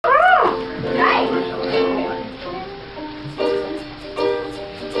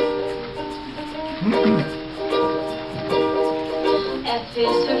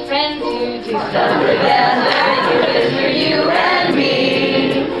stuck together. U is for you and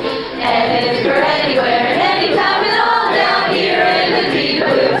me. N is for anywhere and anytime and all down here in the deep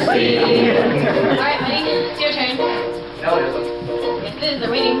blue sea. Alright, Mike, it's your turn. No, it isn't. Yes, it is.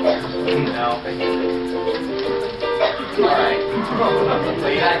 They're waiting. No. Alright. So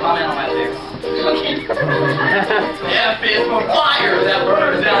you gotta comment on my lyrics. Okay. F is for fire that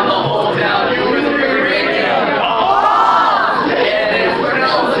burns down the whole town. U is for radio. N is for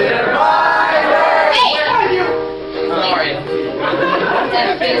nose in right. Hey! Where are you? Sorry.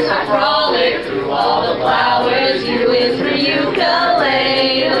 F is for frolic through all the flowers. U is for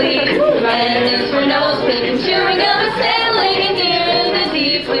ukulele. N is for nose pick and chewing gum and sailing here in the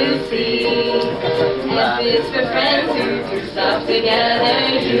deep blue sea. F is for friends who do stuff together.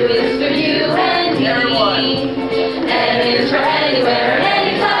 U is for you and me. N is for anywhere,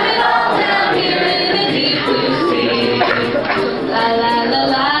 anytime and all down here in the deep blue sea. La la la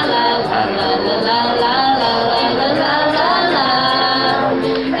la la la la la la la la la la la la.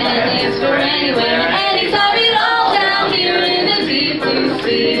 N is for anywhere, anytime and all down here in the deep blue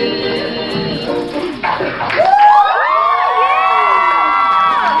sea.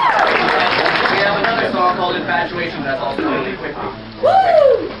 We have another song called Infatuation that's also really quick.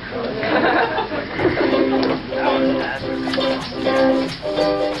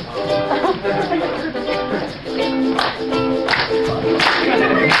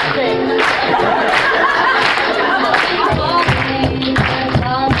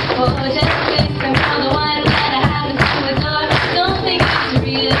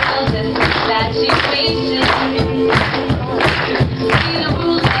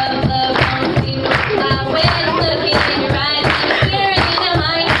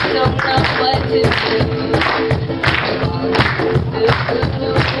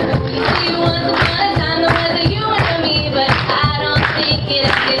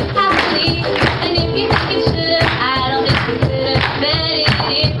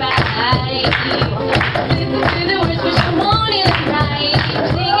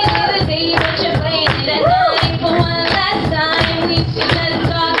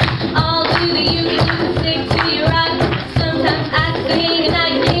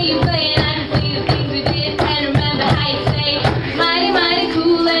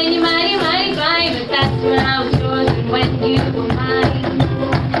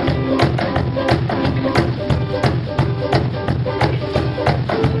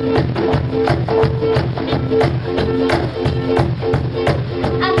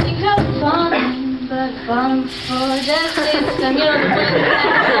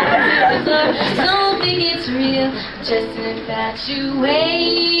 Don't think it's real, just an infatuation.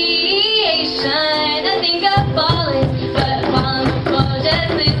 I think I'm falling, but I'm falling before just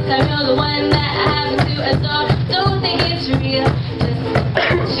this time. You're the one that I happen to adore. Don't think it's real, just an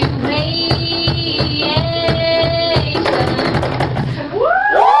infatuation.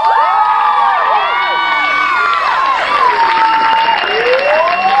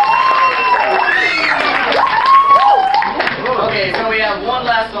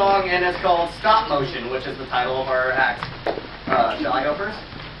 And it's called Stop Motion, which is the title of our act. Shall I go first?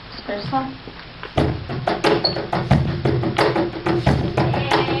 First song.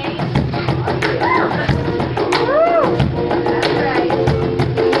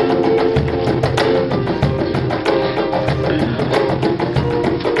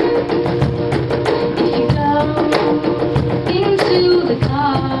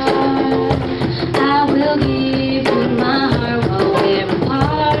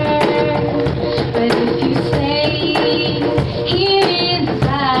 Here in the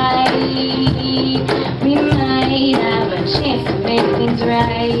light, we might have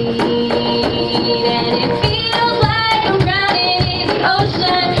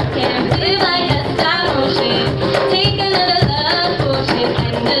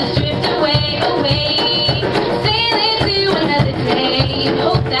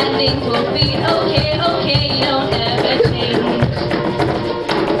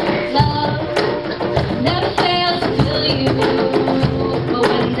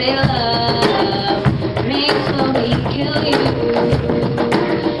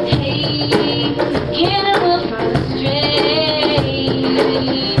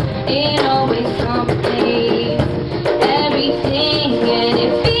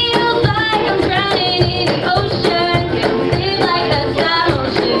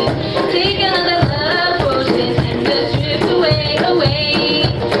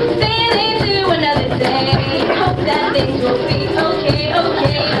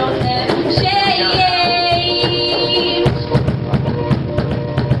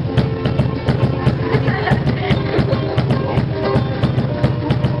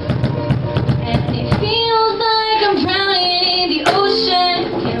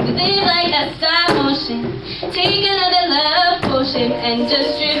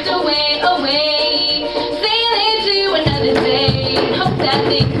just drift away, away.